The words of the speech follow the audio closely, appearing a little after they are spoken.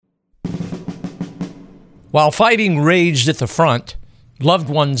While fighting raged at the front, loved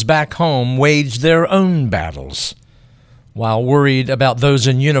ones back home waged their own battles. While worried about those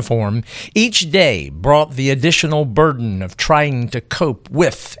in uniform, each day brought the additional burden of trying to cope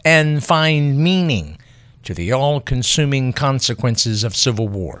with and find meaning to the all-consuming consequences of civil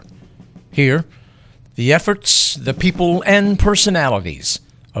war. Here, the efforts, the people, and personalities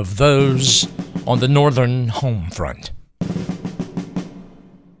of those on the northern home front.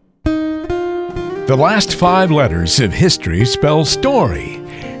 The last 5 letters of history spell story,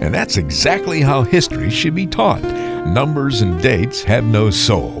 and that's exactly how history should be taught. Numbers and dates have no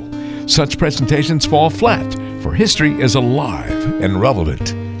soul. Such presentations fall flat, for history is alive and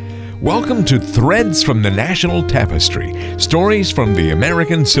relevant. Welcome to Threads from the National Tapestry, stories from the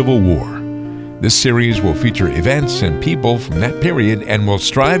American Civil War. This series will feature events and people from that period and will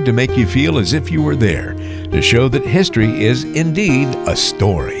strive to make you feel as if you were there, to show that history is indeed a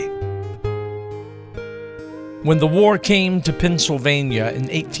story. When the war came to Pennsylvania in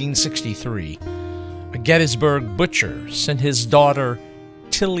 1863, a Gettysburg butcher sent his daughter,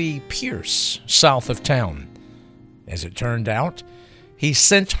 Tilly Pierce, south of town. As it turned out, he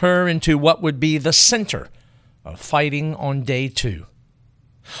sent her into what would be the center of fighting on day 2.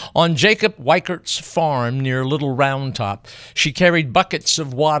 On Jacob Weichert's farm near Little Round Top, she carried buckets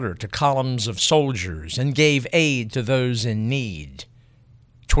of water to columns of soldiers and gave aid to those in need.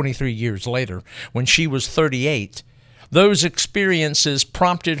 23 years later, when she was 38, those experiences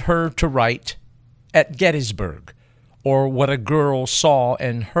prompted her to write At Gettysburg, or What a Girl Saw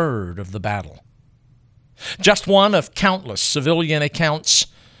and Heard of the Battle. Just one of countless civilian accounts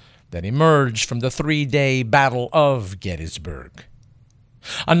that emerged from the 3-day Battle of Gettysburg.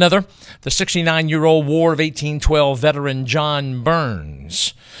 Another, the 69-year-old War of 1812 veteran John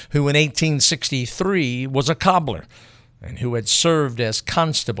Burns, who in 1863 was a cobbler and who had served as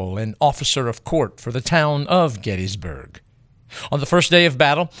constable and officer of court for the town of Gettysburg. On the first day of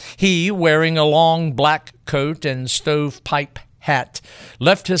battle, he, wearing a long black coat and stovepipe hat,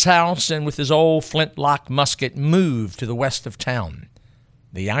 left his house and with his old flintlock musket moved to the west of town.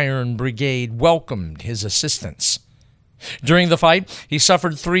 The Iron Brigade welcomed his assistance. During the fight, he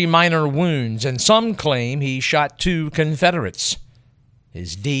suffered 3 minor wounds, and some claim he shot 2 Confederates.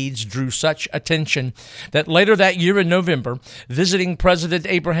 His deeds drew such attention that later that year in November, visiting President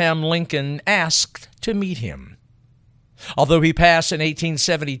Abraham Lincoln asked to meet him. Although he passed in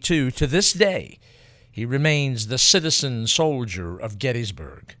 1872, to this day, he remains the citizen soldier of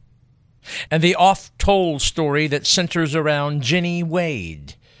Gettysburg. And the oft-told story that centers around Jenny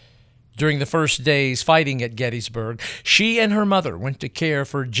Wade. During the first days fighting at Gettysburg, she and her mother went to care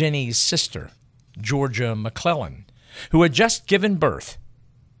for Jenny's sister, Georgia McClellan, who had just given birth.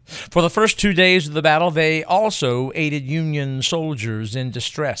 For the first 2 days of the battle, they also aided Union soldiers in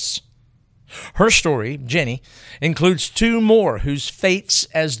distress. Her story, Jenny, includes 2 more whose fates,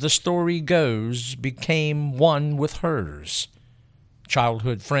 as the story goes, became one with hers.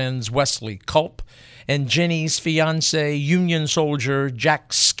 Childhood friends Wesley Culp and Jenny's fiancé, Union soldier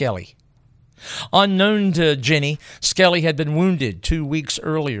Jack Skelly. Unknown to Jenny, Skelly had been wounded 2 weeks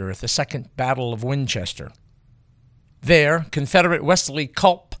earlier at the Second Battle of Winchester. There, Confederate Wesley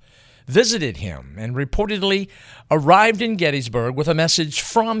Culp visited him and reportedly arrived in Gettysburg with a message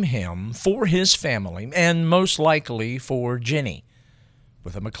from him for his family and most likely for Jenny.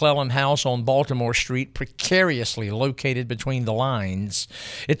 With the McClellan house on Baltimore Street precariously located between the lines,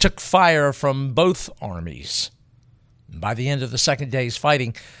 it took fire from both armies. By the end of the second day's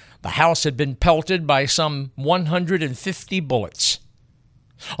fighting, the house had been pelted by some 150 bullets.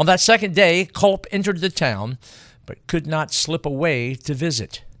 On that second day, Culp entered the town, but could not slip away to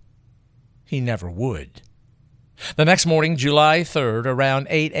visit. He never would. The next morning, July 3rd, around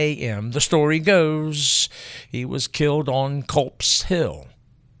 8 a.m., the story goes, he was killed on Culp's Hill,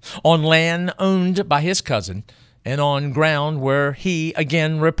 on land owned by his cousin, and on ground where he,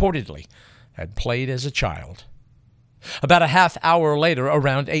 again reportedly, had played as a child. About a half hour later,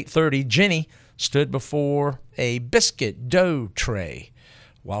 around 8:30, Jenny stood before a biscuit dough tray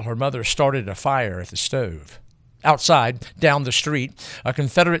while her mother started a fire at the stove. Outside, down the street, a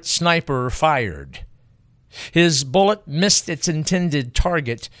Confederate sniper fired. His bullet missed its intended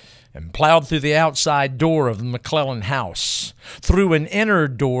target and plowed through the outside door of the McClellan house, through an inner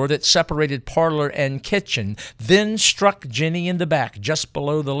door that separated parlor and kitchen, then struck Jenny in the back just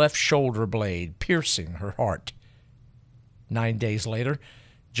below the left shoulder blade, piercing her heart. 9 days later,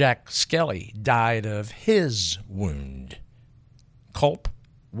 Jack Skelly died of his wound. Culp,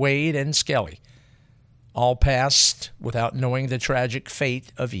 Wade, and Skelly all passed without knowing the tragic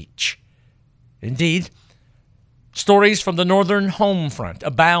fate of each. Indeed, stories from the northern home front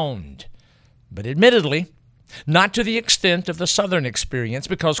abound, but admittedly, Not to the extent of the Southern experience,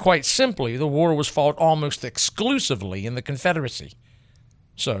 because quite simply, the war was fought almost exclusively in the Confederacy.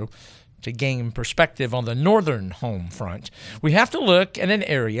 So, to gain perspective on the Northern home front, we have to look at an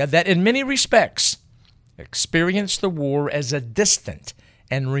area that in many respects experienced the war as a distant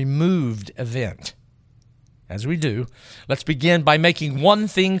and removed event. As we do, let's begin by making one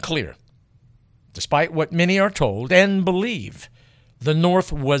thing clear. Despite what many are told and believe, the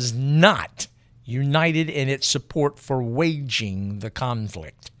North was not united in its support for waging the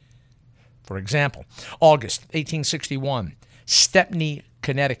conflict. For example, August 1861, Stepney,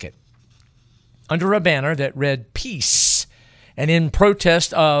 Connecticut. Under a banner that read "Peace," and in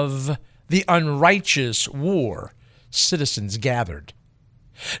protest of the unrighteous war, citizens gathered.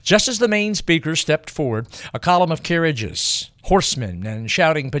 Just as the main speaker stepped forward, a column of carriages, horsemen, and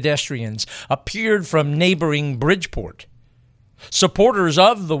shouting pedestrians appeared from neighboring Bridgeport. Supporters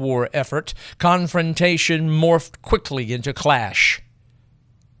of the war effort, confrontation morphed quickly into clash.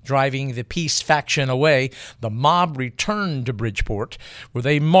 Driving the peace faction away, the mob returned to Bridgeport, where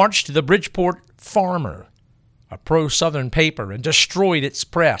they marched the Bridgeport Farmer, a pro-Southern paper, and destroyed its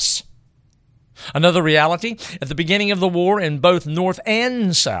press. Another reality, at the beginning of the war in both North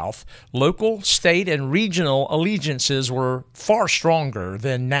and South, local, state, and regional allegiances were far stronger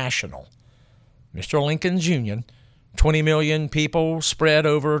than national. Mr. Lincoln's Union, 20 million people spread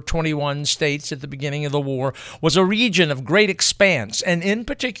over 21 states at the beginning of the war, was a region of great expanse, and in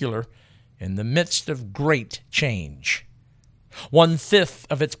particular, in the midst of great change. 1/5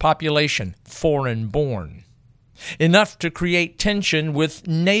 of its population foreign-born, enough to create tension with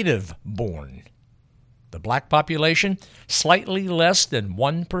native-born. The black population, slightly less than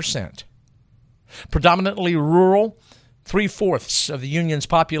 1%. Predominantly rural, 3/4 of the Union's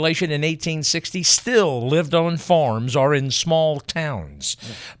population in 1860 still lived on farms or in small towns,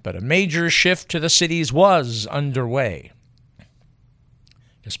 but a major shift to the cities was underway.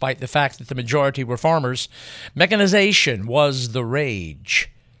 Despite the fact that the majority were farmers, mechanization was the rage.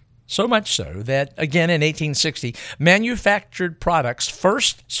 So much so that, again in 1860, manufactured products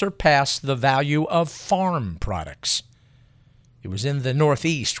first surpassed the value of farm products. It was in the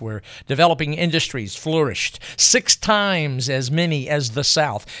Northeast where developing industries flourished, 6 times as many as the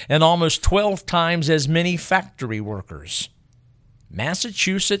South, and almost 12 times as many factory workers.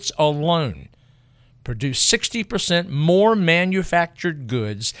 Massachusetts alone produced 60% more manufactured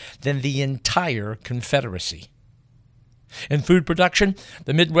goods than the entire Confederacy. In food production,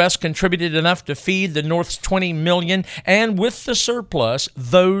 the Midwest contributed enough to feed the North's 20 million, and with the surplus,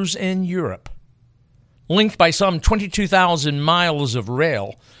 those in Europe. Linked by some 22,000 miles of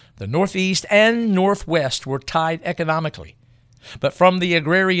rail, the Northeast and Northwest were tied economically. But from the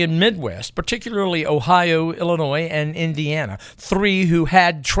agrarian Midwest, particularly Ohio, Illinois, and Indiana, 3 who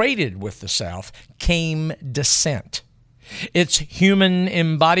had traded with the South, came dissent. Its human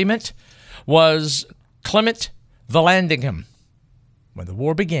embodiment was Clement Vallandigham. When the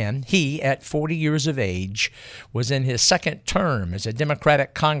war began, he, at 40 years of age, was in his second term as a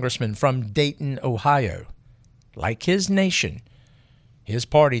Democratic congressman from Dayton, Ohio. Like his nation, his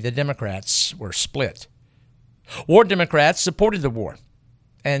party, the Democrats, were split. War Democrats supported the war,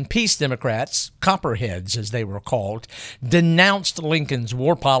 and peace Democrats, Copperheads as they were called, denounced Lincoln's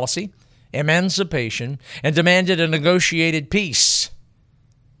war policy, emancipation, and demanded a negotiated peace.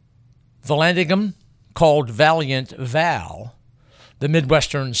 Vallandigham, called Valiant Val, the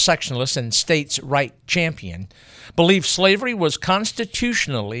Midwestern sectionalist and states' right champion, believed slavery was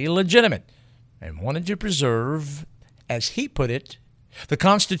constitutionally legitimate and wanted to preserve, as he put it, the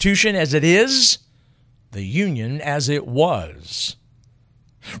Constitution as it is, the Union as it was.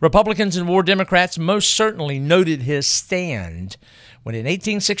 Republicans and War Democrats most certainly noted his stand when in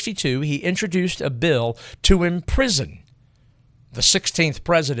 1862 he introduced a bill to imprison the 16th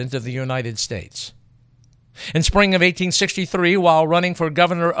President of the United States. In spring of 1863, while running for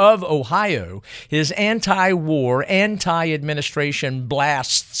governor of Ohio, his anti-war, anti-administration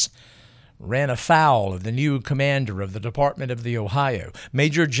blasts ran afoul of the new commander of the Department of the Ohio,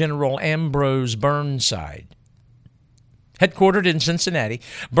 Major General Ambrose Burnside. Headquartered in Cincinnati,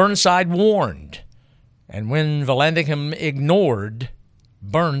 Burnside warned, and when Vallandigham ignored,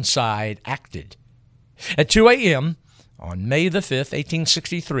 Burnside acted. At 2 a.m., on May the 5th,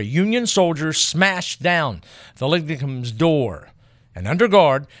 1863, Union soldiers smashed down Vallandigham's door and, under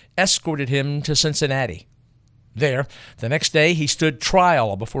guard, escorted him to Cincinnati. There, the next day, he stood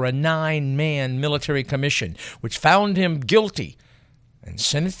trial before a 9-man military commission, which found him guilty and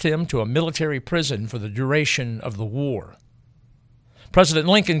sentenced him to a military prison for the duration of the war. President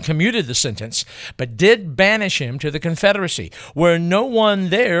Lincoln commuted the sentence, but did banish him to the Confederacy, where no one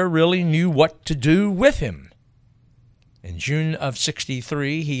there really knew what to do with him. In June of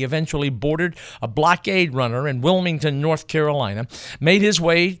 63, he eventually boarded a blockade runner in Wilmington, North Carolina, made his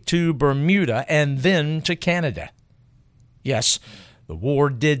way to Bermuda, and then to Canada. Yes, the war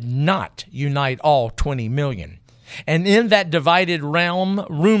did not unite all 20 million. And in that divided realm,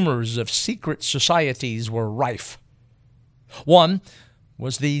 rumors of secret societies were rife. One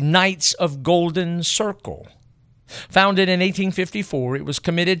was the Knights of Golden Circle. Founded in 1854, it was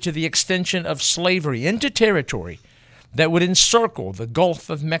committed to the extension of slavery into territory that would encircle the Gulf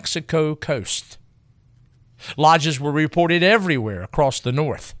of Mexico coast. Lodges were reported everywhere across the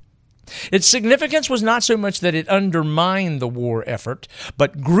North. Its significance was not so much that it undermined the war effort,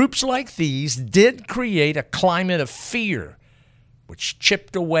 but groups like these did create a climate of fear which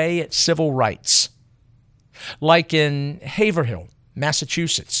chipped away at civil rights. Like in Haverhill,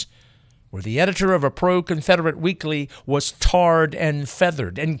 Massachusetts, where the editor of a pro-Confederate weekly was tarred and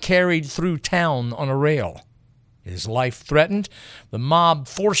feathered and carried through town on a rail. His life threatened, the mob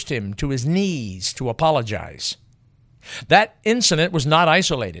forced him to his knees to apologize. That incident was not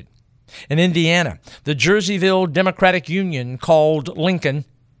isolated. In Indiana, the Jerseyville Democratic Union called Lincoln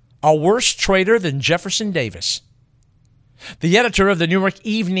a worse traitor than Jefferson Davis. The editor of the Newark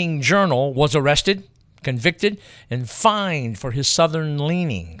Evening Journal was arrested, convicted, and fined for his Southern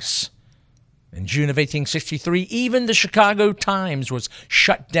leanings. In June of 1863, even the Chicago Times was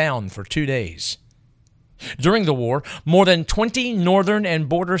shut down for 2 days. During the war, more than 20 northern and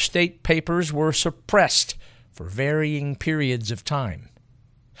border state papers were suppressed for varying periods of time.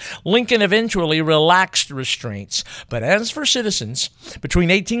 Lincoln eventually relaxed restraints, but as for citizens, between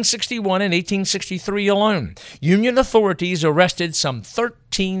 1861 and 1863 alone, Union authorities arrested some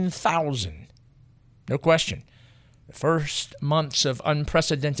 13,000. No question, the first months of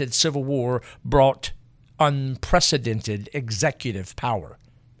unprecedented civil war brought unprecedented executive power.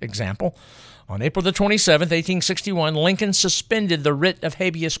 Example, on April the 27th, 1861, Lincoln suspended the writ of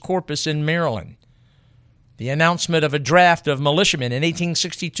habeas corpus in Maryland. The announcement of a draft of militiamen in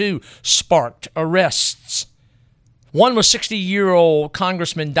 1862 sparked arrests. One was 60-year-old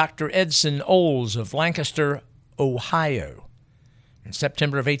Congressman Dr. Edson Olds of Lancaster, Ohio. In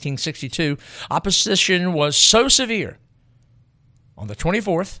September of 1862, opposition was so severe. On the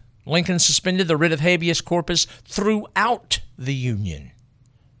 24th, Lincoln suspended the writ of habeas corpus throughout the Union,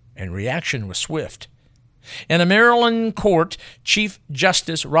 and reaction was swift. In a Maryland court, Chief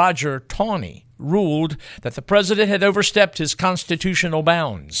Justice Roger Taney ruled that the president had overstepped his constitutional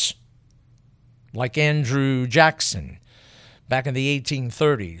bounds. Like Andrew Jackson back in the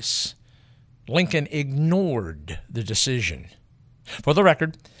 1830s, Lincoln ignored the decision. For the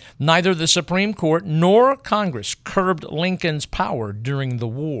record, neither the Supreme Court nor Congress curbed Lincoln's power during the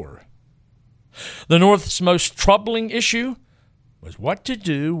war. The North's most troubling issue was what to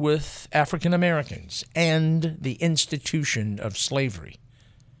do with African Americans and the institution of slavery.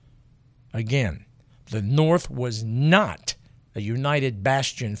 Again, the North was not a united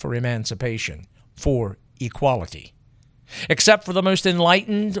bastion for emancipation, for equality. Except for the most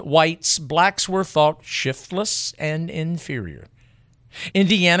enlightened whites, blacks were thought shiftless and inferior.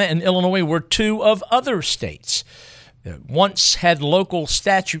 Indiana and Illinois were two of other states that once had local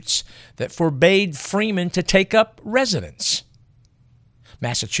statutes that forbade freemen to take up residence.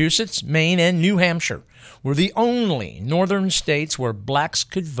 Massachusetts, Maine, and New Hampshire were the only northern states where blacks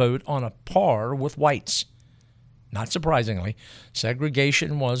could vote on a par with whites. Not surprisingly,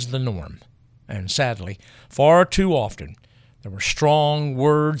 segregation was the norm. And sadly, far too often, there were strong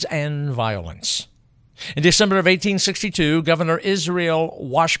words and violence. In December of 1862, Governor Israel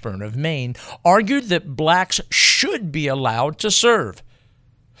Washburn of Maine argued that blacks should be allowed to serve,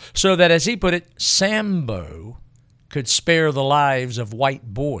 so that, as he put it, Sambo could spare the lives of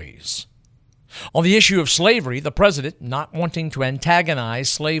white boys. On the issue of slavery, the president, not wanting to antagonize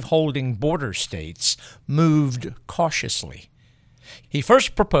slave-holding border states, moved cautiously. He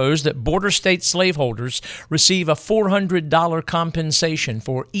first proposed that border state slaveholders receive a $400 compensation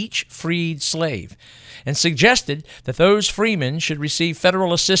for each freed slave, and suggested that those freemen should receive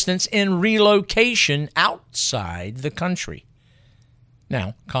federal assistance in relocation outside the country.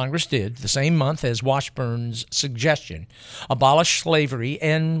 Now, Congress did, the same month as Washburn's suggestion, abolish slavery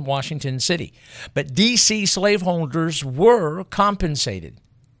in Washington City. But D.C. slaveholders were compensated,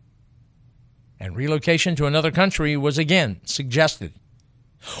 and relocation to another country was again suggested.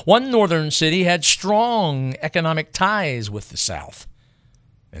 One northern city had strong economic ties with the South,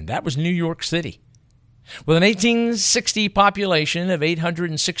 and that was New York City. With an 1860 population of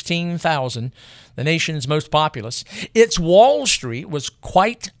 816,000, the nation's most populous, its Wall Street was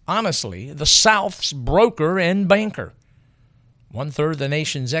quite honestly the South's broker and banker. 1/3 of the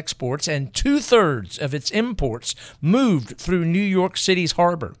nation's exports and 2/3 of its imports moved through New York City's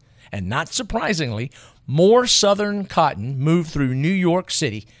harbor. And not surprisingly, more Southern cotton moved through New York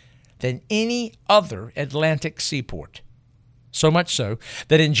City than any other Atlantic seaport. So much so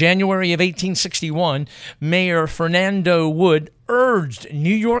that in January of 1861, Mayor Fernando Wood urged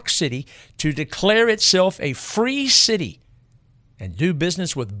New York City to declare itself a free city and do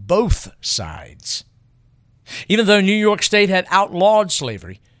business with both sides. Even though New York State had outlawed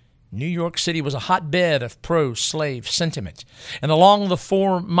slavery, New York City was a hotbed of pro-slave sentiment, and along the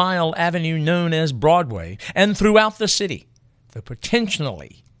 4-mile avenue known as Broadway and throughout the city, the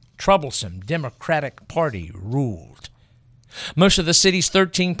potentially troublesome Democratic Party ruled. Most of the city's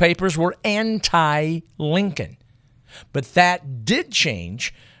 13 papers were anti-Lincoln, but that did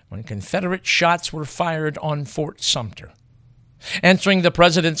change when Confederate shots were fired on Fort Sumter. Answering the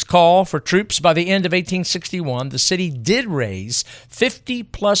president's call for troops by the end of 1861, the city did raise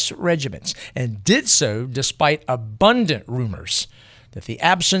 50-plus regiments and did so despite abundant rumors that the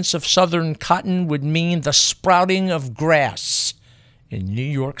absence of Southern cotton would mean the sprouting of grass in New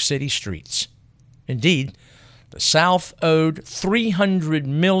York City streets. Indeed, the South owed $300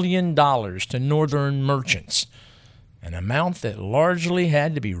 million to Northern merchants, an amount that largely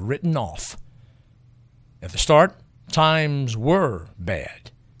had to be written off. At the start, times were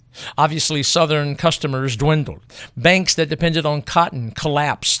bad. Obviously, Southern customers dwindled. Banks that depended on cotton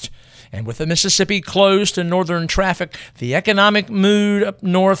collapsed. And with the Mississippi closed to Northern traffic, the economic mood up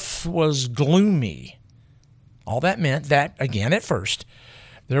north was gloomy. All that meant that, again at first,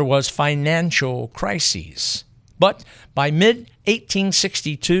 there was financial crises. But by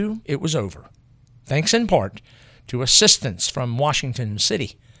mid-1862, it was over, thanks in part to assistance from Washington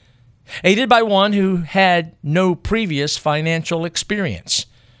City, aided by one who had no previous financial experience,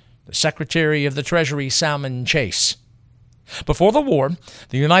 the Secretary of the Treasury, Salmon Chase. Before the war,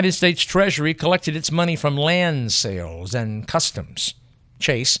 the United States Treasury collected its money from land sales and customs.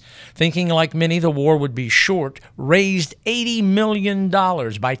 Chase, thinking like many the war would be short, raised $80 million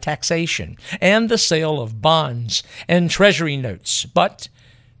by taxation and the sale of bonds and Treasury notes, but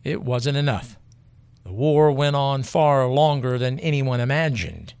it wasn't enough. The war went on far longer than anyone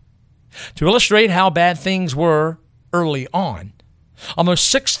imagined. To illustrate how bad things were early on, almost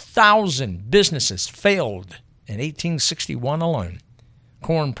 6,000 businesses failed in 1861 alone.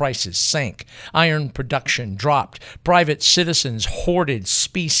 Corn prices sank, iron production dropped, private citizens hoarded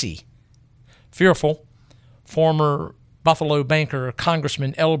specie. Fearful, former Buffalo banker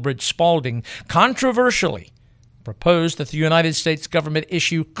Congressman Elbridge Spaulding controversially proposed that the United States government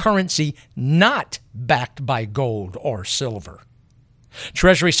issue currency not backed by gold or silver.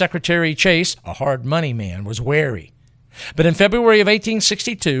 Treasury Secretary Chase, a hard money man, was wary. But in February of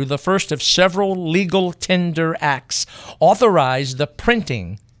 1862, the first of several legal tender acts authorized the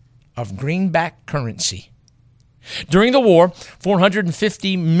printing of greenback currency. During the war,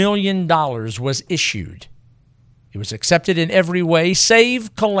 $450 million was issued. It was accepted in every way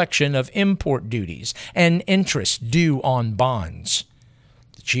save collection of import duties and interest due on bonds.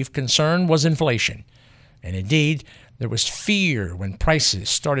 The chief concern was inflation, and indeed, there was fear when prices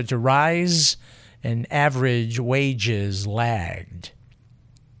started to rise and average wages lagged.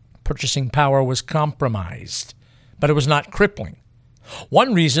 Purchasing power was compromised, but it was not crippling.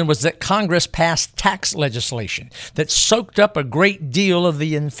 One reason was that Congress passed tax legislation that soaked up a great deal of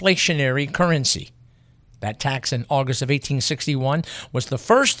the inflationary currency. That tax in August of 1861 was the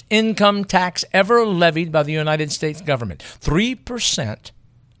first income tax ever levied by the United States government, 3%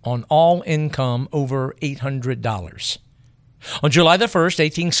 on all income over $800. On July the 1st,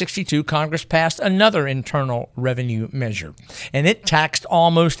 1862, Congress passed another internal revenue measure, and it taxed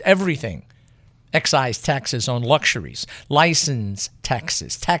almost everything. Excise taxes on luxuries, license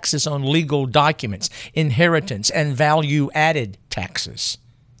taxes, taxes on legal documents, inheritance, and value-added taxes.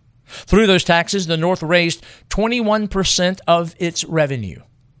 Through those taxes, the North raised 21% of its revenue,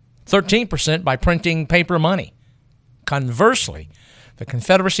 13% by printing paper money. Conversely, the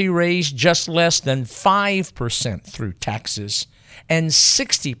Confederacy raised just less than 5% through taxes and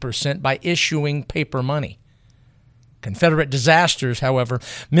 60% by issuing paper money. Confederate disasters, however,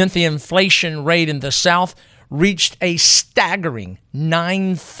 meant the inflation rate in the South reached a staggering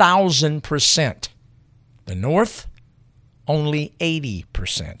 9,000%. The North, only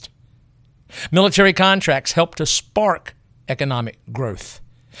 80%. Military contracts helped to spark economic growth.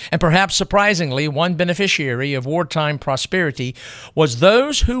 And perhaps surprisingly, one beneficiary of wartime prosperity was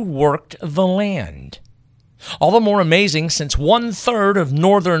those who worked the land. All the more amazing since 1/3 of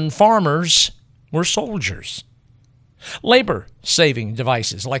Northern farmers were soldiers. Labor-saving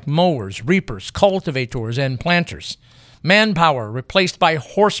devices like mowers, reapers, cultivators, and planters, Manpower replaced by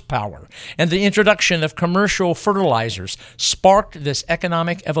horsepower, and the introduction of commercial fertilizers sparked this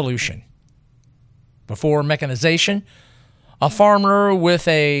economic evolution. Before mechanization, a farmer with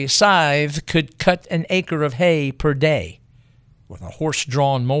a scythe could cut an acre of hay per day. With a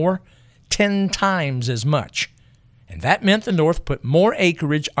horse-drawn mower, 10 times as much. And that meant the North put more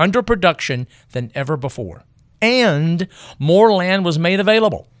acreage under production than ever before. And more land was made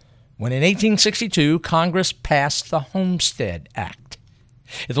available when in 1862 Congress passed the Homestead Act.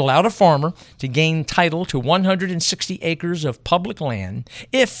 It allowed a farmer to gain title to 160 acres of public land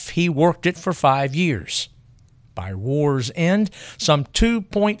if he worked it for 5 years. By war's end, some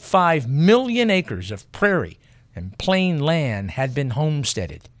 2.5 million acres of prairie and plain land had been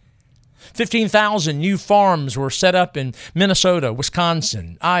homesteaded. 15,000 new farms were set up in Minnesota,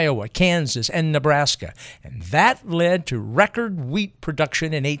 Wisconsin, Iowa, Kansas, and Nebraska, and that led to record wheat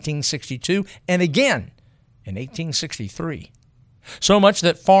production in 1862 and again in 1863. So much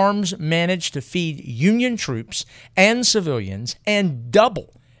that farms managed to feed Union troops and civilians and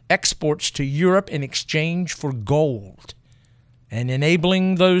double exports to Europe in exchange for gold. And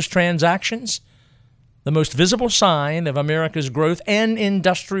enabling those transactions, the most visible sign of America's growth and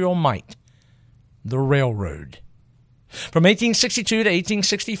industrial might, the railroad. From 1862 to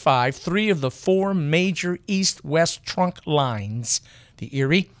 1865, 3 of the 4 major east-west trunk lines, the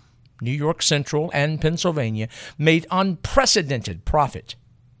Erie, New York Central, and Pennsylvania, made unprecedented profit.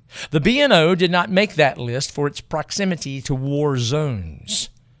 The B&O did not make that list for its proximity to war zones.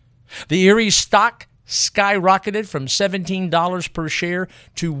 The Erie stock skyrocketed from $17 per share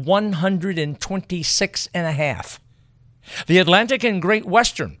to $126.50. The Atlantic and Great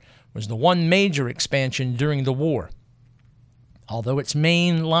Western was the one major expansion during the war. Although its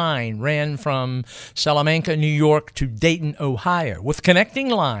main line ran from Salamanca, New York to Dayton, Ohio, with connecting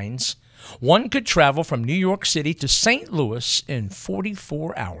lines, one could travel from New York City to St. Louis in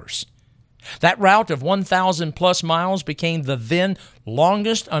 44 hours. That route of 1,000-plus miles became the then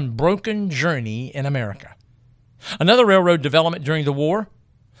longest unbroken journey in America. Another railroad development during the war,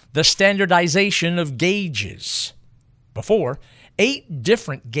 the standardization of gauges. Before, 8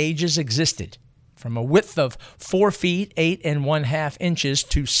 different gauges existed, from a width of 4 feet, 8 1/2 inches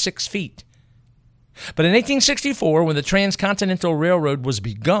to 6 feet. But in 1864, when the Transcontinental Railroad was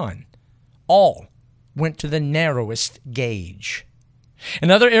begun, all went to the narrowest gauge.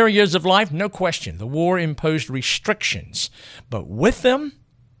 In other areas of life, no question, the war imposed restrictions, but with them,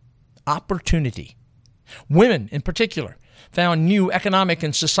 opportunity. Women, in particular, found new economic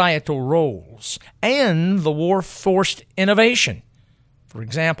and societal roles, and the war forced innovation. For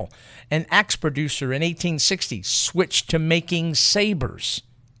example, an axe producer in 1860 switched to making sabers,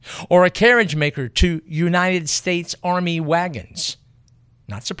 or a carriage maker to United States Army wagons.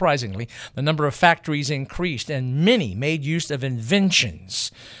 Not surprisingly, the number of factories increased, and many made use of inventions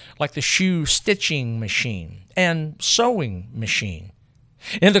like the shoe stitching machine and sewing machine.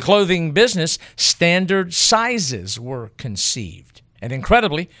 In the clothing business, standard sizes were conceived. And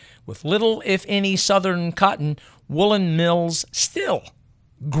incredibly, with little, if any, southern cotton, woolen mills still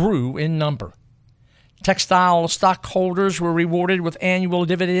grew in number. Textile stockholders were rewarded with annual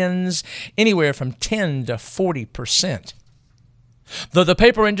dividends anywhere from 10 to 40%. Though the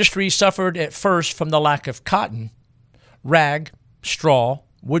paper industry suffered at first from the lack of cotton, rag, straw,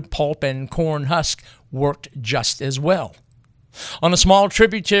 wood pulp, and corn husk worked just as well. On a small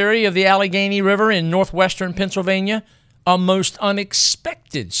tributary of the Allegheny River in northwestern Pennsylvania, a most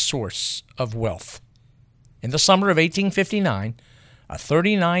unexpected source of wealth. In the summer of 1859, a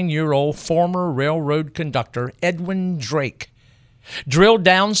 39-year-old former railroad conductor, Edwin Drake, drilled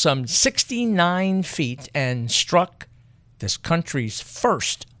down some 69 feet and struck this country's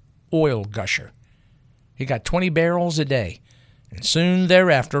first oil gusher. He got 20 barrels a day, and soon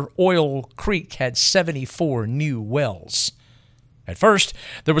thereafter, Oil Creek had 74 new wells. At first,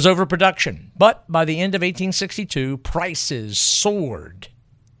 there was overproduction, but by the end of 1862, prices soared.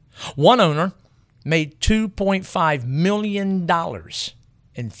 One owner made $2.5 million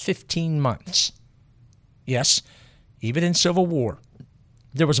in 15 months. Yes, even in Civil War,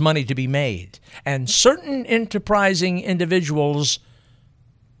 there was money to be made, and certain enterprising individuals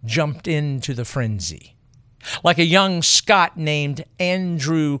jumped into the frenzy. Like a young Scot named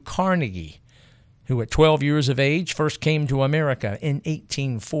Andrew Carnegie, who at 12 years of age first came to America in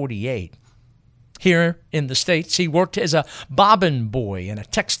 1848. Here in the States, he worked as a bobbin boy in a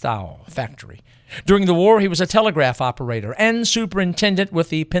textile factory. During the war, he was a telegraph operator and superintendent with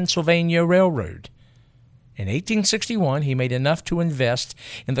the Pennsylvania Railroad. In 1861, he made enough to invest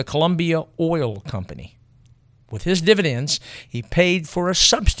in the Columbia Oil Company. With his dividends, he paid for a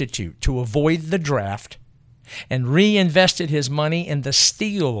substitute to avoid the draft and reinvested his money in the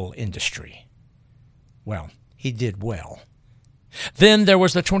steel industry. Well, he did well. Then there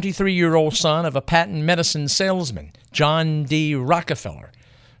was the 23-year-old son of a patent medicine salesman, John D. Rockefeller,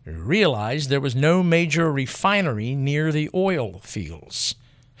 who realized there was no major refinery near the oil fields.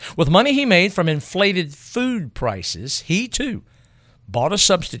 With money he made from inflated food prices, he too bought a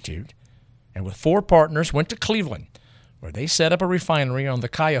substitute and with 4 partners went to Cleveland, where they set up a refinery on the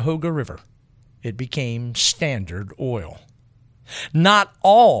Cuyahoga River. It became Standard Oil. Not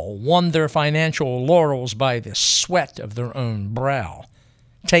all won their financial laurels by the sweat of their own brow.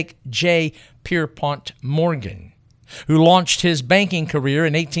 Take J. Pierpont Morgan, who launched his banking career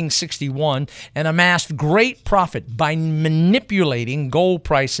in 1861 and amassed great profit by manipulating gold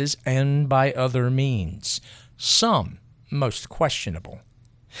prices and by other means, some most questionable.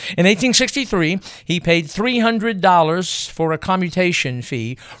 In 1863, he paid $300 for a commutation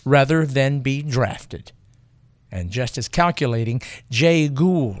fee rather than be drafted. And just as calculating, Jay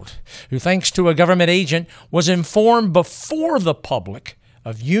Gould, who thanks to a government agent was informed before the public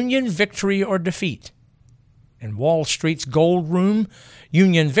of Union victory or defeat. In Wall Street's gold room,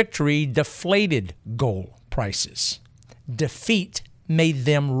 Union victory deflated gold prices. Defeat made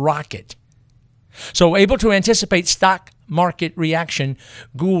them rocket. So able to anticipate stock market reaction,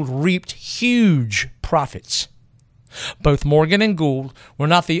 Gould reaped huge profits. Both Morgan and Gould were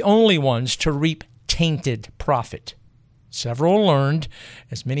not the only ones to reap tainted profit. Several learned,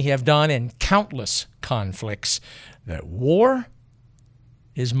 as many have done in countless conflicts, that war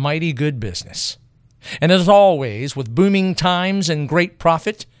is mighty good business. And as always, with booming times and great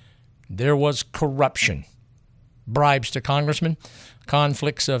profit, there was corruption. Bribes to congressmen,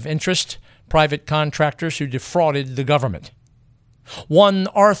 conflicts of interest, private contractors who defrauded the government. One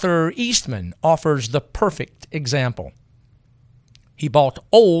Arthur Eastman offers the perfect example. He bought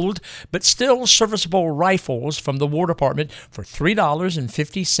old but still serviceable rifles from the War Department for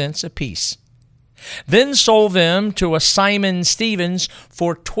 $3.50 apiece. Then sold them to a Simon Stevens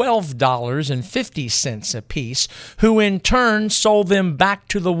for $12.50 apiece, who in turn sold them back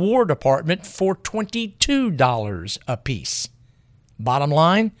to the War Department for $22 apiece. Bottom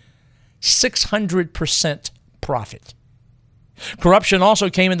line, 600% profit. Corruption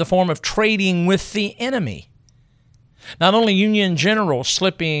also came in the form of trading with the enemy. Not only Union generals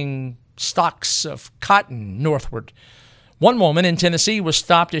slipping stocks of cotton northward. One woman in Tennessee was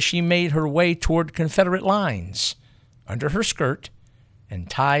stopped as she made her way toward Confederate lines. Under her skirt and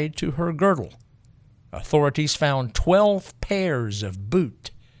tied to her girdle, authorities found 12 pairs of boot,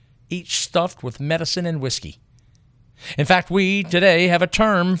 each stuffed with medicine and whiskey. In fact, we today have a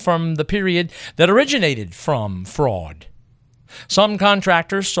term from the period that originated from fraud. Some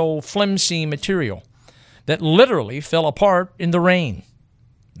contractors sold flimsy material that literally fell apart in the rain.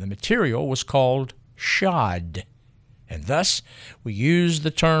 The material was called shod, and thus we use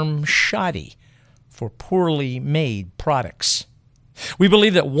the term shoddy for poorly made products. We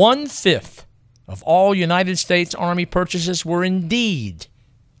believe that 1/5 of all United States Army purchases were indeed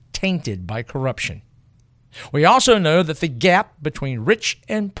tainted by corruption. We also know that the gap between rich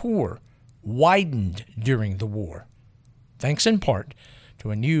and poor widened during the war, thanks in part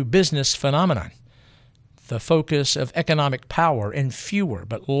to a new business phenomenon, the focus of economic power in fewer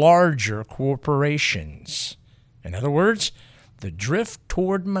but larger corporations. In other words, the drift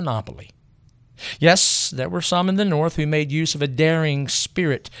toward monopoly. Yes, there were some in the North who made use of a daring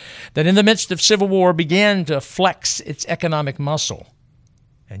spirit that in the midst of civil war began to flex its economic muscle.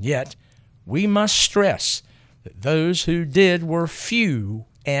 And yet, we must stress that those who did were few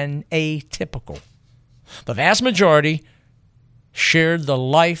and atypical. The vast majority shared the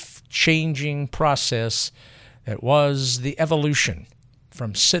life-changing process that was the evolution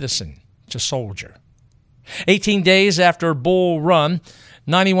from citizen to soldier. 18 days after Bull Run,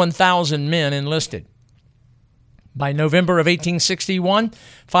 91,000 men enlisted. By November of 1861,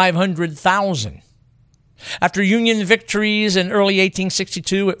 500,000. After Union victories in early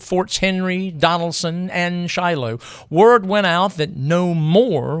 1862 at Forts Henry, Donelson, and Shiloh, word went out that no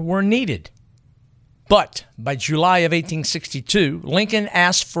more were needed. But by July of 1862, Lincoln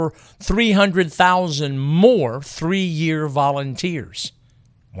asked for 300,000 more 3-year volunteers.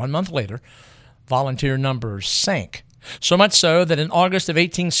 1 month later, volunteer numbers sank. So much so that in August of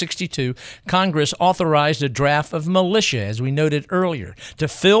 1862, Congress authorized a draft of militia, as we noted earlier, to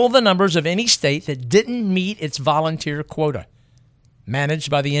fill the numbers of any state that didn't meet its volunteer quota. Managed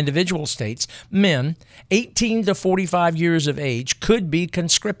by the individual states, men 18 to 45 years of age could be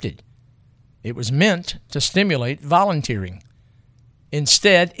conscripted. It was meant to stimulate volunteering.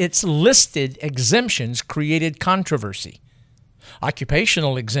 Instead, its listed exemptions created controversy.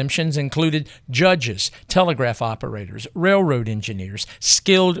 Occupational exemptions included judges, telegraph operators, railroad engineers,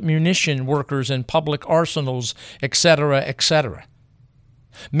 skilled munition workers in public arsenals, etc., etc.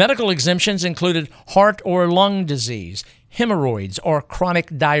 Medical exemptions included heart or lung disease, hemorrhoids or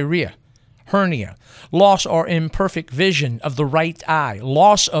chronic diarrhea, hernia, loss or imperfect vision of the right eye,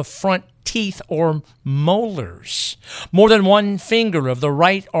 loss of front teeth or molars, more than one finger of the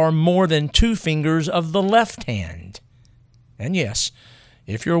right or more than two fingers of the left hand. And yes,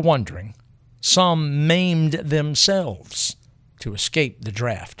 if you're wondering, some maimed themselves to escape the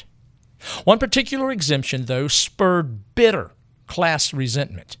draft. One particular exemption, though, spurred bitter class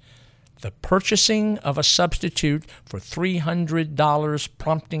resentment. The purchasing of a substitute for $300,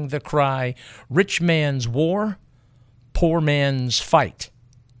 prompting the cry, "Rich man's war, poor man's fight."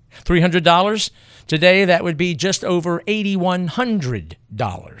 $300? Today, that would be just over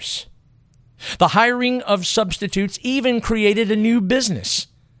 $8,100. The hiring of substitutes even created a new business.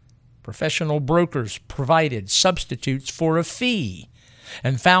 Professional brokers provided substitutes for a fee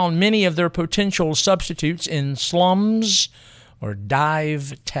and found many of their potential substitutes in slums or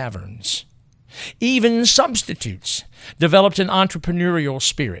dive taverns. Even substitutes developed an entrepreneurial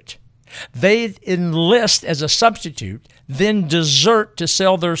spirit. They'd enlist as a substitute, then desert to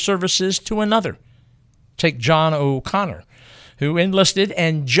sell their services to another. Take John O'Connor, who enlisted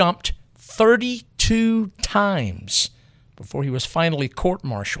and jumped 32 times before he was finally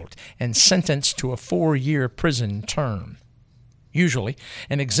court-martialed and sentenced to a 4-year prison term. Usually,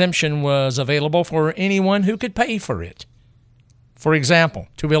 an exemption was available for anyone who could pay for it. For example,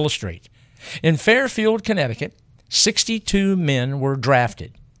 to illustrate, in Fairfield, Connecticut, 62 men were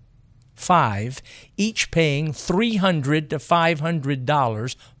drafted. 5, each paying $300 to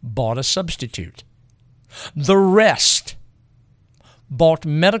 $500, bought a substitute. The rest bought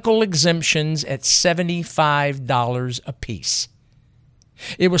medical exemptions at $75 apiece.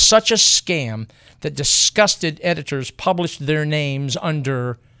 It was such a scam that disgusted editors published their names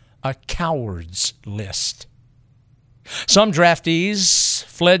under a coward's list. Some draftees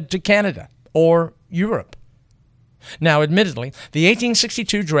fled to Canada or Europe. Now, admittedly, the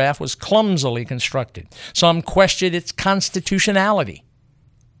 1862 draft was clumsily constructed. Some questioned its constitutionality.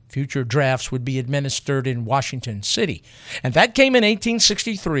 Future drafts would be administered in Washington City, and that came in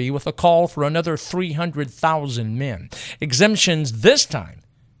 1863 with a call for another 300,000 men. Exemptions this time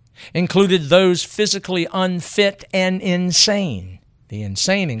included those physically unfit and insane. The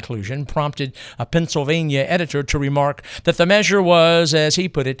insane inclusion prompted a Pennsylvania editor to remark that the measure was, as he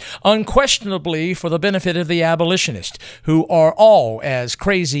put it, unquestionably for the benefit of the abolitionists, who are all as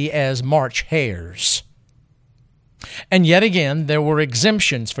crazy as March hares. And yet again, there were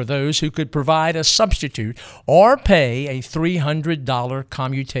exemptions for those who could provide a substitute or pay a $300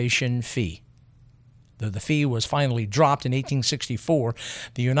 commutation fee. Though the fee was finally dropped in 1864,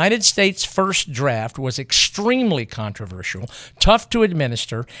 the United States' first draft was extremely controversial, tough to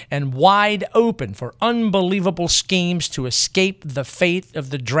administer, and wide open for unbelievable schemes to escape the fate of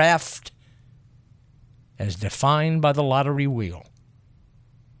the draft as defined by the lottery wheel.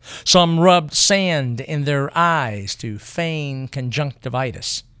 Some rubbed sand in their eyes to feign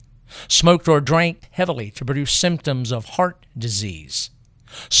conjunctivitis, smoked or drank heavily to produce symptoms of heart disease.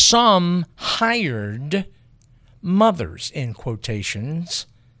 Some hired mothers, in quotations,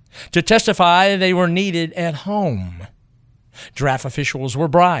 to testify they were needed at home. Draft officials were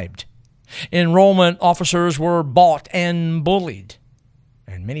bribed. Enrollment officers were bought and bullied.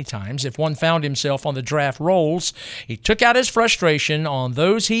 And many times, if one found himself on the draft rolls, he took out his frustration on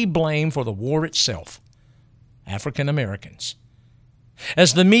those he blamed for the war itself, African Americans.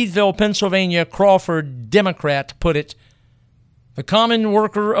 As the Meadville, Pennsylvania Crawford Democrat put it, the common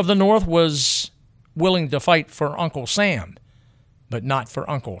worker of the North was willing to fight for Uncle Sam, but not for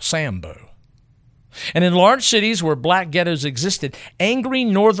Uncle Sambo. And in large cities where black ghettos existed, angry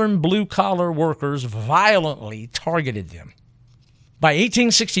northern blue-collar workers violently targeted them. By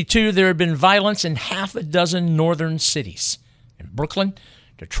 1862, there had been violence in half a dozen northern cities, in Brooklyn,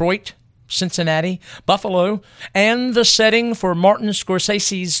 Detroit, Cincinnati, Buffalo, and the setting for Martin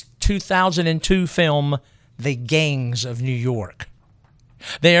Scorsese's 2002 film, The Gangs of New York.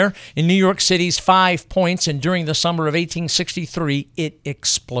 There, in New York City's 5 Points, and during the summer of 1863, it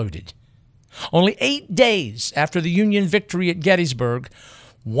exploded. Only 8 days after the Union victory at Gettysburg,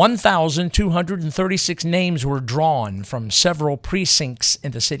 1,236 names were drawn from several precincts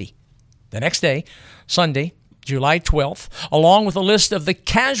in the city. The next day, Sunday, July 12th, along with a list of the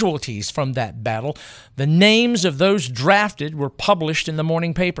casualties from that battle, the names of those drafted were published in the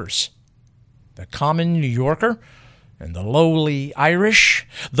morning papers. The common New Yorker and the lowly Irish,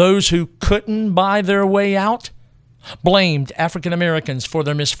 those who couldn't buy their way out, blamed African Americans for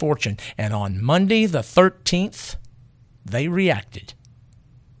their misfortune. And on Monday the 13th, they reacted.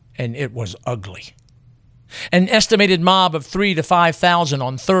 And it was ugly. An estimated mob of 3,000 to 5,000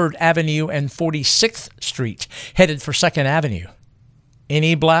 on 3rd Avenue and 46th Street headed for 2nd Avenue.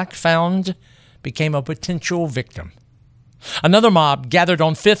 Any black found became a potential victim. Another mob gathered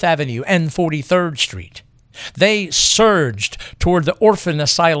on 5th Avenue and 43rd Street. They surged toward the orphan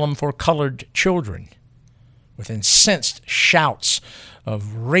asylum for colored children. With incensed shouts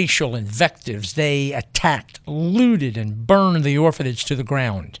of racial invectives, they attacked, looted, and burned the orphanage to the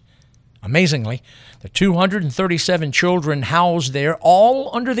ground. Amazingly, the 237 children housed there, all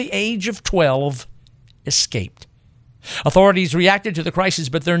under the age of 12, escaped. Authorities reacted to the crisis,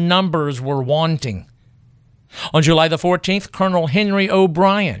 but their numbers were wanting. On July the 14th, Colonel Henry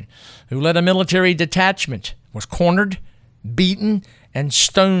O'Brien, who led a military detachment, was cornered, beaten, and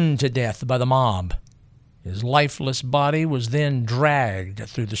stoned to death by the mob. His lifeless body was then dragged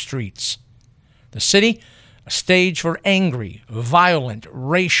through the streets. The city, a stage for angry, violent,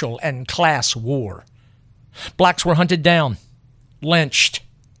 racial, and class war. Blacks were hunted down, lynched.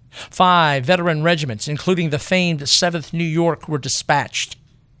 5 veteran regiments, including the famed 7th New York, were dispatched.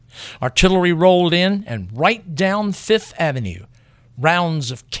 Artillery rolled in, and right down 5th Avenue,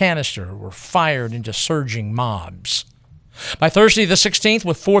 rounds of canister were fired into surging mobs. By Thursday the 16th,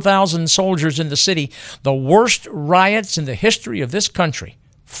 with 4,000 soldiers in the city, the worst riots in the history of this country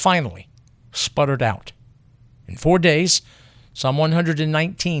finally sputtered out. In 4 days, some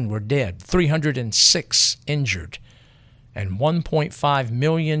 119 were dead, 306 injured, and $1.5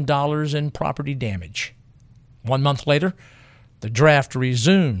 million in property damage. 1 month later, the draft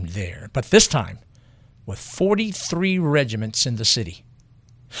resumed there, but this time with 43 regiments in the city.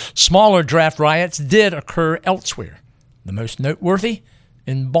 Smaller draft riots did occur elsewhere, the most noteworthy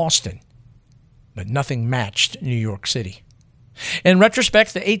in Boston, but nothing matched New York City. In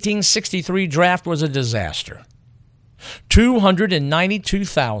retrospect, the 1863 draft was a disaster.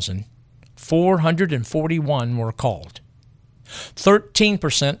 292,441 were called.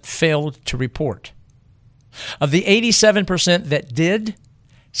 13% failed to report. Of the 87% that did,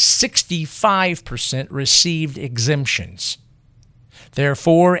 65% received exemptions.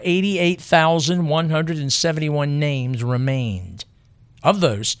 Therefore, 88,171 names remained. Of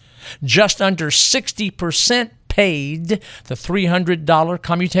those, just under 60% paid the $300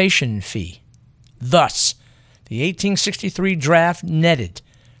 commutation fee. Thus, the 1863 draft netted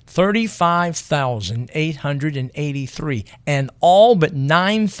 35,883, and all but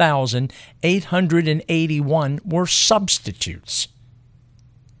 9,881 were substitutes.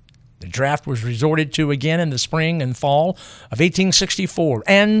 The draft was resorted to again in the spring and fall of 1864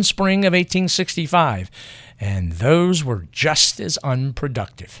 and spring of 1865, and those were just as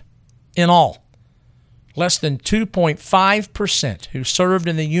unproductive. In all, less than 2.5% who served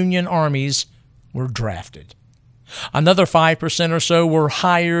in the Union armies were drafted. Another 5% or so were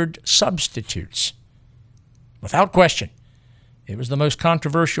hired substitutes. Without question, it was the most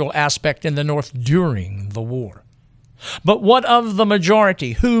controversial aspect in the North during the war. But what of the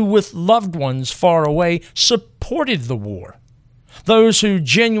majority who, with loved ones far away, supported the war? Those who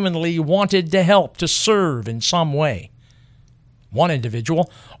genuinely wanted to help, to serve in some way. One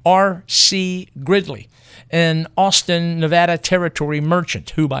individual, R.C. Gridley, an Austin, Nevada Territory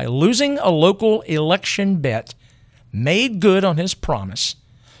merchant who, by losing a local election bet, made good on his promise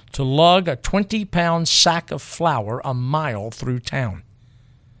to lug a 20-pound sack of flour a mile through town.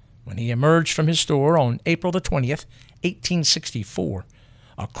 When he emerged from his store on April the 20th, 1864,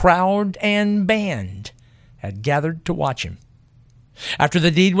 a crowd and band had gathered to watch him. After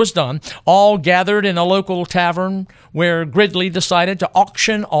the deed was done, all gathered in a local tavern where Gridley decided to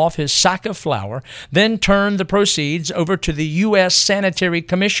auction off his sack of flour, then turned the proceeds over to the U.S. Sanitary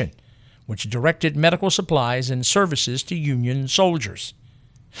Commission, which directed medical supplies and services to Union soldiers.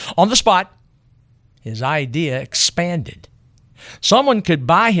 On the spot, his idea expanded. Someone could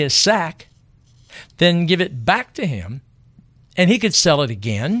buy his sack, then give it back to him, and he could sell it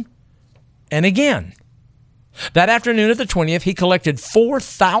again and again. That afternoon of the 20th, he collected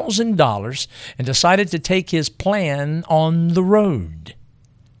 $4,000 and decided to take his plan on the road.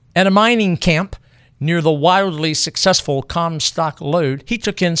 At a mining camp near the wildly successful Comstock Lode, he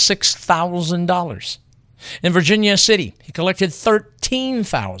took in $6,000. In Virginia City, he collected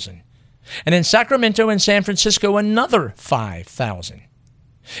 $13,000. And in Sacramento and San Francisco, another $5,000.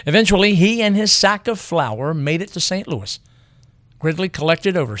 Eventually, he and his sack of flour made it to St. Louis. Gridley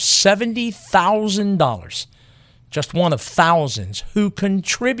collected over $70,000, just one of thousands who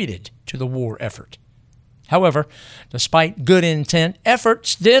contributed to the war effort. However, despite good intent,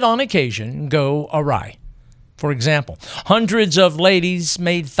 efforts did on occasion go awry. For example, hundreds of ladies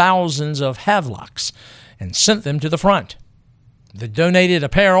made thousands of havelocks and sent them to the front. The donated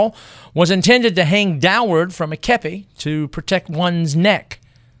apparel was intended to hang downward from a kepi to protect one's neck,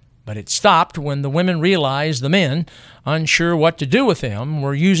 but it stopped when the women realized the men, unsure what to do with them,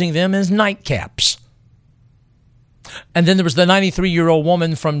 were using them as nightcaps. And then there was the 93-year-old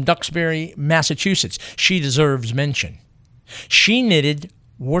woman from Duxbury, Massachusetts. She deserves mention. She knitted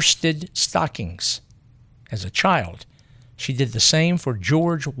worsted stockings. As a child, she did the same for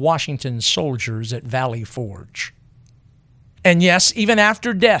George Washington's soldiers at Valley Forge. And yes, even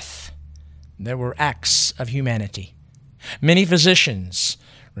after death, there were acts of humanity. Many physicians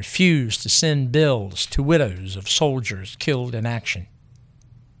refused to send bills to widows of soldiers killed in action.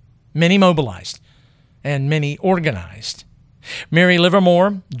 Many mobilized, and many organized. Mary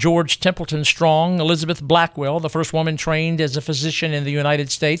Livermore, George Templeton Strong, Elizabeth Blackwell, the first woman trained as a physician in the United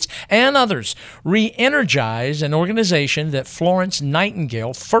States, and others re-energized an organization that Florence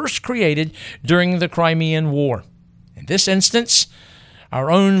Nightingale first created during the Crimean War. In this instance, our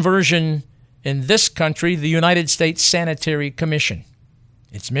own version in this country, the United States Sanitary Commission.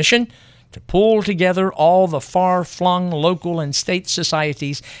 Its mission? To pull together all the far-flung local and state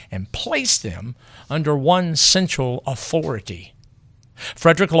societies and place them under one central authority.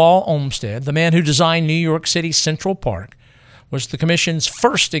 Frederick Law Olmsted, the man who designed New York City's Central Park, was the Commission's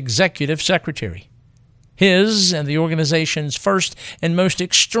first executive secretary. His and the organization's first and most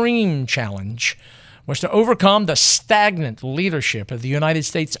extreme challenge was to overcome the stagnant leadership of the United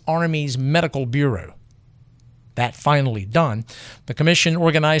States Army's Medical Bureau. That finally done, the Commission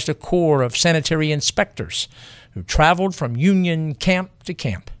organized a corps of sanitary inspectors who traveled from Union camp to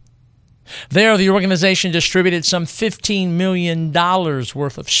camp. There, the organization distributed some $15 million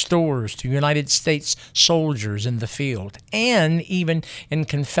worth of stores to United States soldiers in the field and even in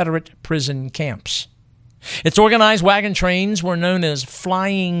Confederate prison camps. Its organized wagon trains were known as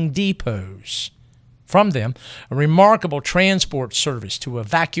flying depots. From them, a remarkable transport service to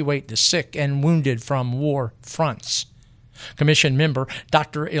evacuate the sick and wounded from war fronts. Commission member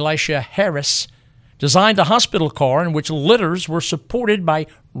Dr. Elisha Harris designed a hospital car in which litters were supported by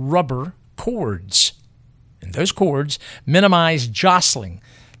rubber cords. And those cords minimized jostling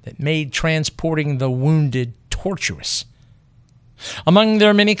that made transporting the wounded tortuous. Among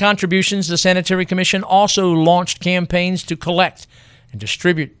their many contributions, the Sanitary Commission also launched campaigns to collect and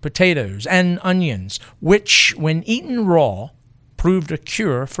distribute potatoes and onions, which, when eaten raw, proved a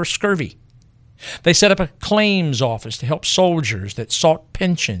cure for scurvy. They set up a claims office to help soldiers that sought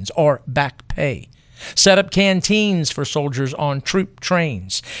pensions or back pay, set up canteens for soldiers on troop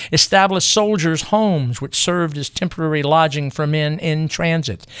trains, established soldiers' homes which served as temporary lodging for men in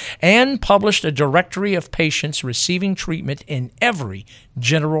transit, and published a directory of patients receiving treatment in every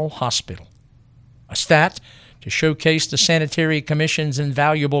general hospital. A stat to showcase the Sanitary Commission's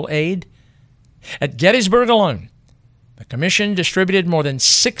invaluable aid. At Gettysburg alone, the Commission distributed more than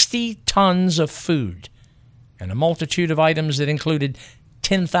 60 tons of food and a multitude of items that included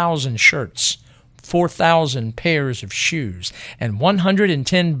 10,000 shirts, 4,000 pairs of shoes, and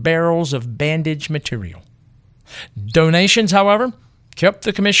 110 barrels of bandage material. Donations, however, kept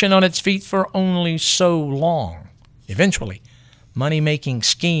the Commission on its feet for only so long. Eventually, money-making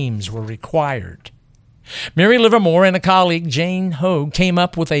schemes were required. Mary Livermore and a colleague, Jane Hoag, came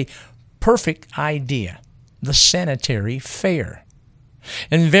up with a perfect idea, the Sanitary Fair.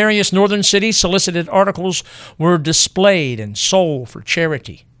 In various northern cities, solicited articles were displayed and sold for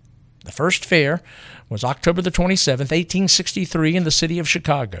charity. The first fair was October the 27th, 1863, in the city of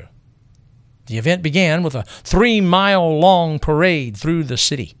Chicago. The event began with a 3-mile-long parade through the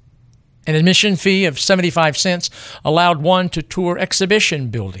city. An admission fee of 75 cents allowed one to tour exhibition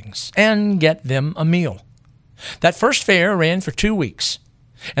buildings and get them a meal. That first fair ran for 2 weeks,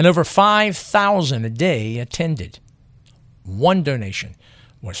 and over 5,000 a day attended. One donation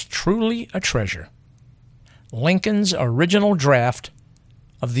was truly a treasure: Lincoln's original draft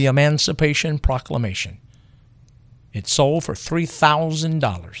of the Emancipation Proclamation. It sold for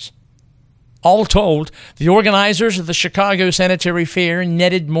 $3,000. All told, the organizers of the Chicago Sanitary Fair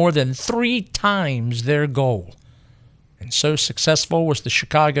netted more than 3 times their goal. And so successful was the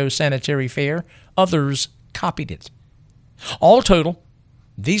Chicago Sanitary Fair, others copied it. All total,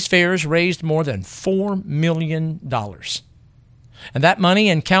 these fairs raised more than $4 million. And that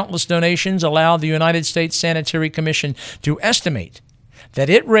money and countless donations allowed the United States Sanitary Commission to estimate that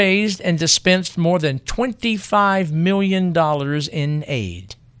it raised and dispensed more than $25 million in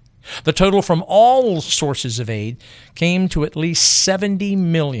aid. The total from all sources of aid came to at least $70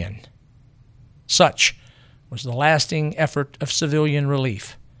 million. Such was the lasting effort of civilian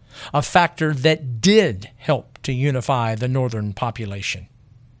relief, a factor that did help to unify the Northern population.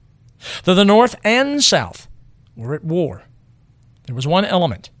 Though the North and South were at war, there was one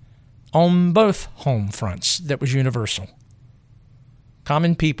element on both home fronts that was universal: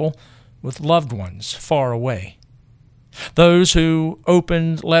 common people with loved ones far away. Those who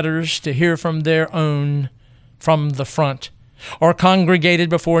opened letters to hear from their own from the front, or congregated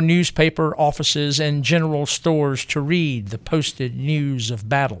before newspaper offices and general stores to read the posted news of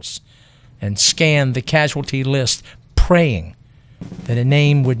battles and scan the casualty list, praying that a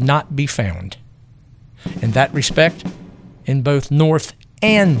name would not be found. In that respect, in both North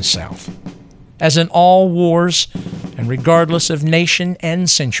and South, as in all wars and regardless of nation and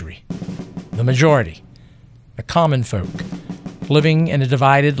century, the majority, the common folk, living in a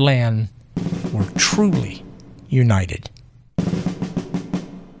divided land, were truly united.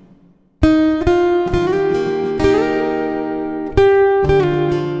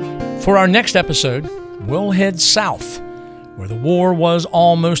 For our next episode, we'll head south, where the war was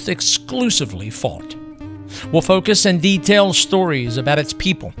almost exclusively fought. We'll focus and detail stories about its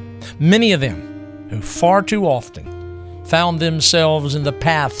people, many of them who far too often found themselves in the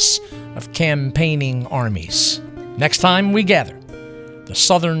paths of campaigning armies. Next time we gather, the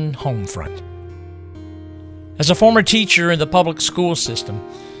Southern home front. As a former teacher in the public school system,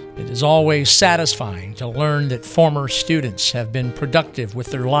 it is always satisfying to learn that former students have been productive with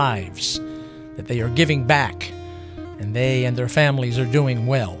their lives, that they are giving back, and they and their families are doing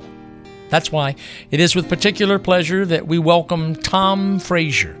well. That's why it is with particular pleasure that we welcome Tom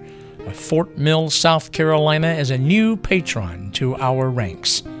Frazier of Fort Mill, South Carolina, as a new patron to our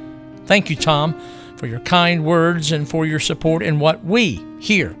ranks. Thank you, Tom, for your kind words and for your support in what we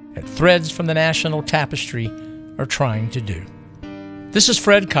here at Threads from the National Tapestry are trying to do. This is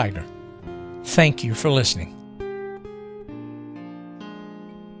Fred Keidner. Thank you for listening.